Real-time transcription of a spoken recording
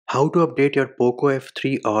How to update your Poco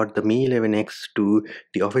F3 or the Mi 11X to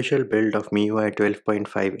the official build of Miui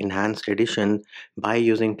 12.5 Enhanced Edition by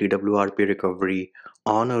using TWRP recovery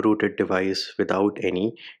on a rooted device without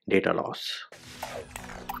any data loss.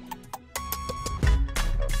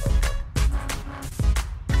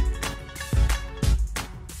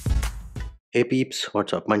 Hey peeps,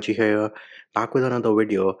 what's up? Munchie here, back with another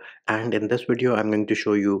video, and in this video I'm going to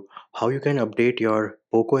show you how you can update your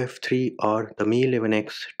Poco F3 or the Mi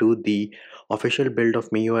 11X to the official build of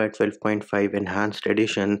Miui 12.5 Enhanced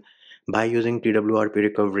Edition by using TWRP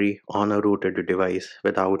recovery on a rooted device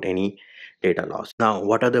without any data loss. Now,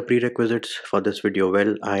 what are the prerequisites for this video?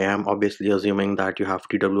 Well, I am obviously assuming that you have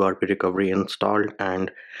TWRP recovery installed,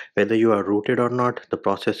 and whether you are rooted or not, the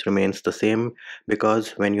process remains the same, because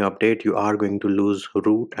when you update you are going to lose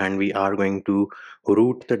root, and we are going to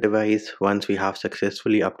root the device once we have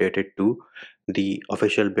successfully updated to the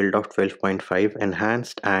official build of 12.5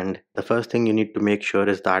 enhanced. And the first thing you need to make sure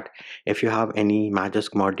is that if you have any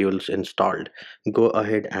Magisk modules installed, go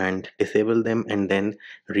ahead and disable them and then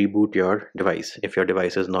reboot your device. If your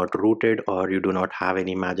device is not rooted or you do not have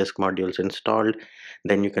any Magisk modules installed,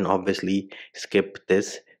 then you can obviously skip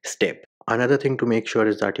this step. Another thing to make sure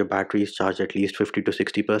is that your battery is charged at least 50 to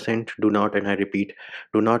 60%. Do not, and I repeat,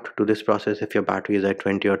 do not do this process if your battery is at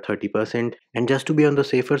 20 or 30%. And just to be on the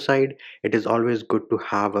safer side, it is always good to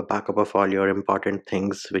have a backup of all your important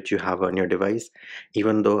things which you have on your device,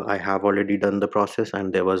 even though I have already done the process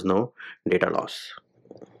and there was no data loss.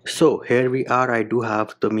 So here we are. I do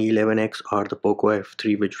have the Mi 11X or the Poco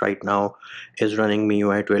F3, which right now is running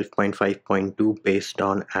MIUI 12.5.2 based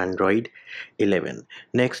on Android 11.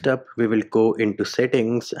 Next up, we will go into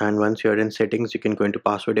settings, and once you're in settings, you can go into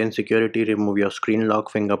password and security, remove your screen lock,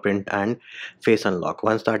 fingerprint and face unlock.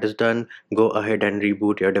 Once that is done, go ahead and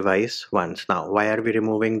reboot your device once. Now, why are we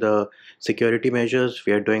removing the security measures?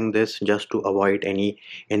 We are doing this just to avoid any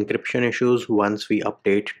encryption issues once we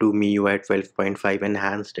update to MIUI 12.5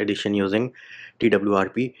 Enhanced Edition using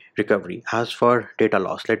TWRP recovery. As for data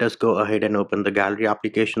loss, let us go ahead and open the gallery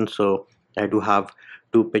application. So I do have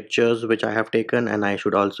two pictures which I have taken, and I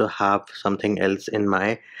should also have something else in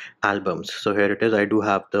my albums. So here it is. I do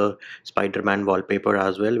have the Spider-Man wallpaper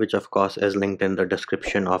as well, which of course is linked in the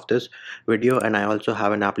description of this video, and I also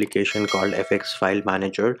have an application called FX File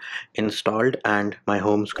Manager installed, and my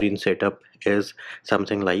home screen setup is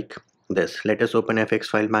something like this. Let us open FX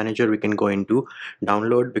File Manager. We can go into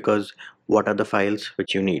download, because what are the files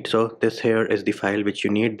which you need? So this here is the file which you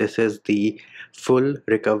need. This is the full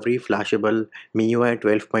recovery flashable MIUI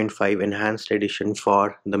 12.5 Enhanced Edition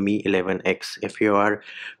for the Mi 11X. If you are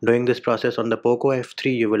doing this process on the Poco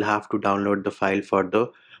F3, you will have to download the file for the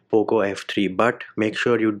Poco F3, but make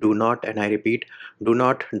sure you do not, and I repeat, do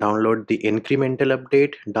not download the incremental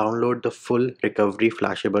update. Download the full recovery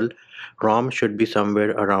flashable. ROM should be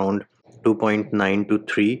somewhere around 2.9 to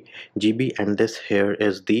 3 GB, and this here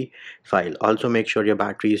is the file. Also make sure your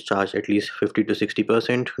battery is charged at least 50 to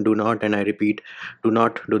 60%. Do not, and I repeat, do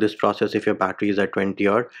not do this process if your battery is at 20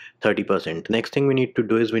 or 30%. Next thing we need to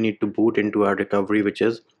do is we need to boot into our recovery, which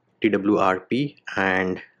is TWRP,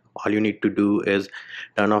 and all you need to do is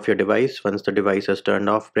turn off your device. Once the device is turned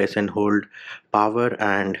off, press and hold power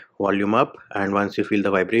and volume up, and once you feel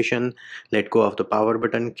the vibration, let go of the power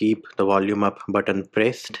button, keep the volume up button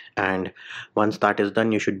pressed, and once that is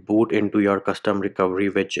done, you should boot into your custom recovery,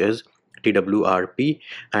 which is TWRP.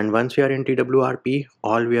 And once we are in TWRP,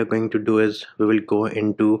 all we are going to do is we will go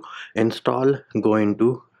into install, go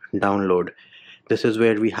into download. This is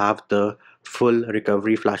where we have the full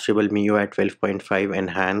recovery flashable MIUI 12.5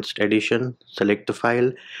 Enhanced Edition. Select the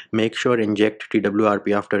file, make sure inject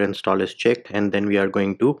TWRP after install is checked, and then we are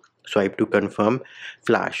going to swipe to confirm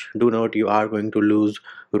flash. Do note you are going to lose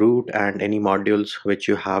root and any modules which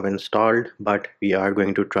you have installed, but we are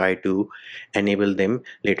going to try to enable them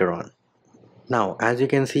later on. Now, as you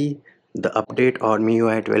can see, the update on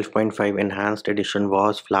MIUI 12.5 Enhanced Edition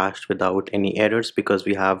was flashed without any errors, because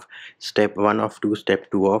we have step 1 of 2,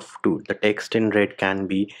 step 2 of 2. The text in red can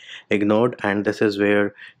be ignored, and this is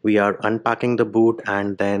where we are unpacking the boot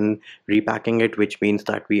and then repacking it, which means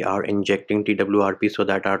that we are injecting TWRP so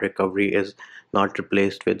that our recovery is not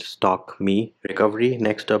replaced with stock Mi recovery.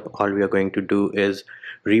 Next up, all we are going to do is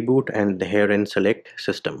reboot, and herein select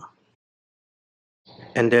system.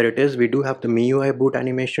 And there it is. We do have the MIUI boot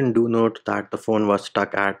animation. Do note that the phone was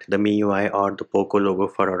stuck at the MIUI or the Poco logo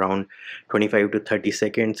for around 25 to 30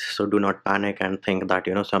 seconds. So do not panic and think that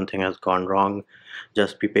something has gone wrong.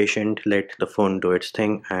 Just be patient, let the phone do its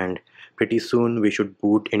thing, and pretty soon we should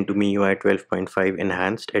boot into MIUI 12.5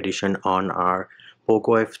 Enhanced Edition on our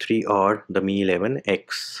Poco F3 or the Mi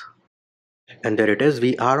 11X. And there it is,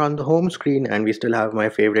 we are on the home screen and we still have my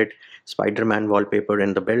favorite Spider-Man wallpaper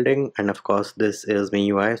in the building. And of course, this is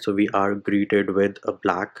MIUI, so we are greeted with a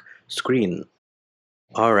black screen.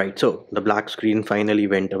 Alright, so the black screen finally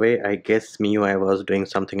went away. I guess MIUI was doing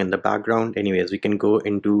something in the background. Anyways, we can go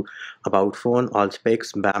into About Phone, All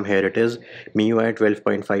Specs, bam, here it is. MIUI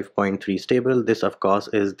 12.5.3 stable. This of course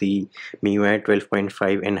is the MIUI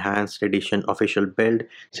 12.5 Enhanced Edition official build.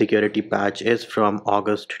 Security patch is from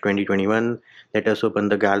August 2021. Let us open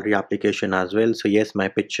the gallery application as well. So yes, my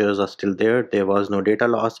pictures are still there. There was no data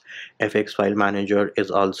loss. FX file manager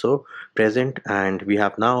is also present, and we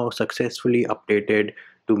have now successfully updated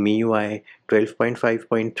to MIUI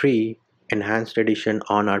 12.5.3 Enhanced Edition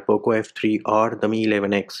on our Poco F3 or the Mi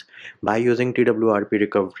 11X by using TWRP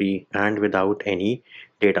recovery and without any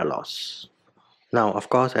data loss. Now, of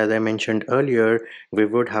course, as I mentioned earlier, we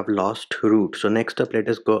would have lost root. So next up, let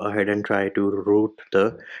us go ahead and try to root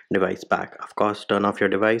the device back. Of course, turn off your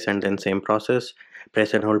device and then same process.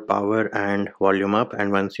 Press and hold power and volume up.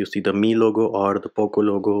 And once you see the Mi logo or the Poco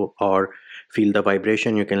logo or feel the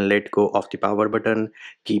vibration, you can let go of the power button.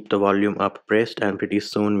 Keep the volume up pressed and pretty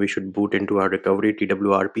soon we should boot into our recovery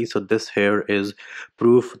TWRP. So this here is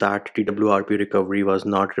proof that TWRP recovery was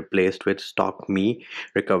not replaced with stock Mi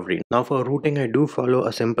recovery. Now for routing, I do follow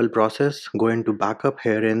a simple process. Go into backup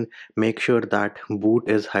herein, make sure that boot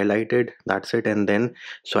is highlighted, that's it, and then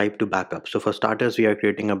swipe to backup. So for starters, we are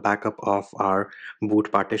creating a backup of our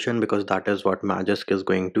boot partition because that is what Magisk is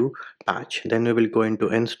going to patch. Then we will go into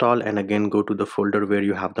install and again go to the folder where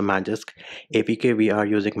you have the Magisk APK. We are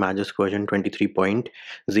using Magisk version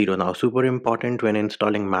 23.0. Now super important when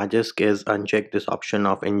installing Magisk is uncheck this option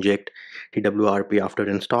of inject TWRP after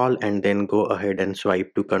install and then go ahead and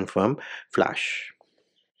swipe to confirm flash.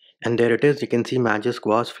 And there it is, you can see Magisk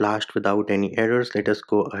was flashed without any errors. Let us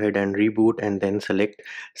go ahead and reboot and then select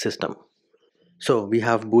system. So we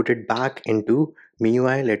have booted back into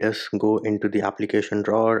MIUI. Let us go into the application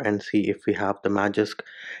drawer and see if we have the Magisk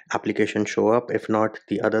application show up. If not,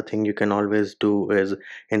 the other thing you can always do is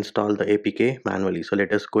install the APK manually. So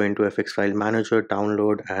let us go into FX file manager,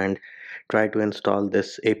 download and try to install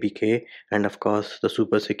this APK. And of course, the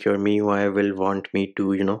super secure MIUI will want me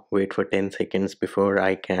to, wait for 10 seconds before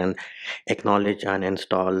I can acknowledge and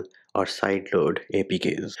install or sideload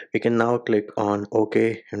APKs. We can now click on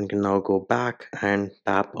OK and we can now go back and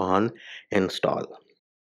tap on install.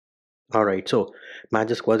 Alright, so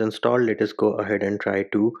Magisk was installed. Let us go ahead and try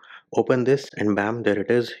to open this and bam, there it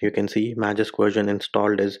is. You can see Magisk version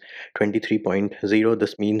installed is 23.0.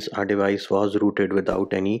 This means our device was rooted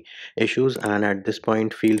without any issues, and at this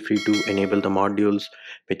point feel free to enable the modules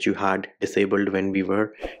which you had disabled when we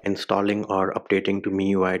were installing or updating to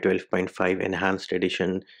MIUI 12.5 Enhanced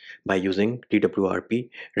Edition by using TWRP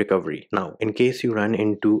recovery. Now in case you run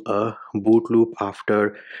into a boot loop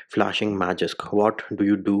after flashing Magisk, what do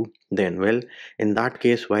you do then? Well, in that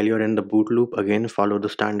case, while you're in the boot loop, again follow the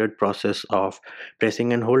standard process of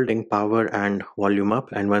pressing and holding power and volume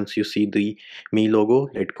up, and once you see the Mi logo,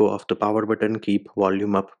 let go of the power button, keep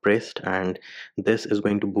volume up pressed, and this is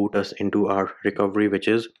going to boot us into our recovery, which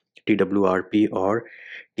is TWRP or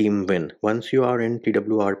team win. Once you are in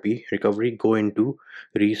TWRP recovery, go into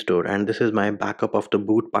restore, and this is my backup of the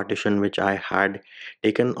boot partition which I had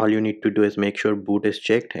taken. All you need to do is make sure boot is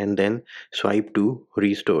checked and then swipe to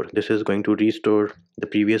restore. This is going to restore the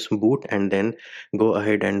previous boot and then go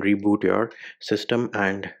ahead and reboot your system.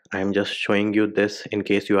 And I'm just showing you this in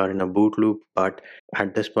case you are in a boot loop, but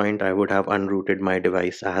at this point I would have unrooted my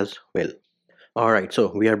device as well. Alright,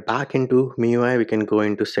 so we are back into MIUI. We can go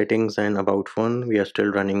into settings and about phone. We are still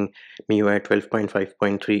running MIUI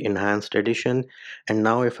 12.5.3 Enhanced Edition. And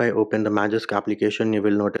now if I open the Magisk application, you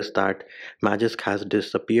will notice that Magisk has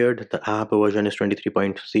disappeared. The app version is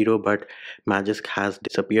 23.0, but Magisk has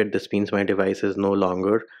disappeared. This means my device is no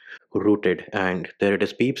longer rooted. And there it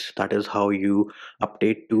is, peeps. That is how you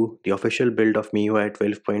update to the official build of MIUI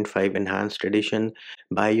 12.5 Enhanced Edition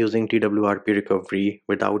by using TWRP recovery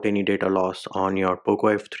without any data loss on your Poco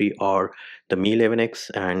F3 or the Mi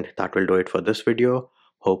 11X. And that will do it for this video.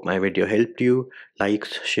 Hope my video helped you.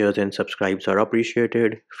 Likes, shares and subscribes are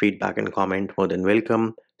appreciated. Feedback and comment more than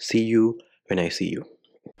welcome. See you when I see you.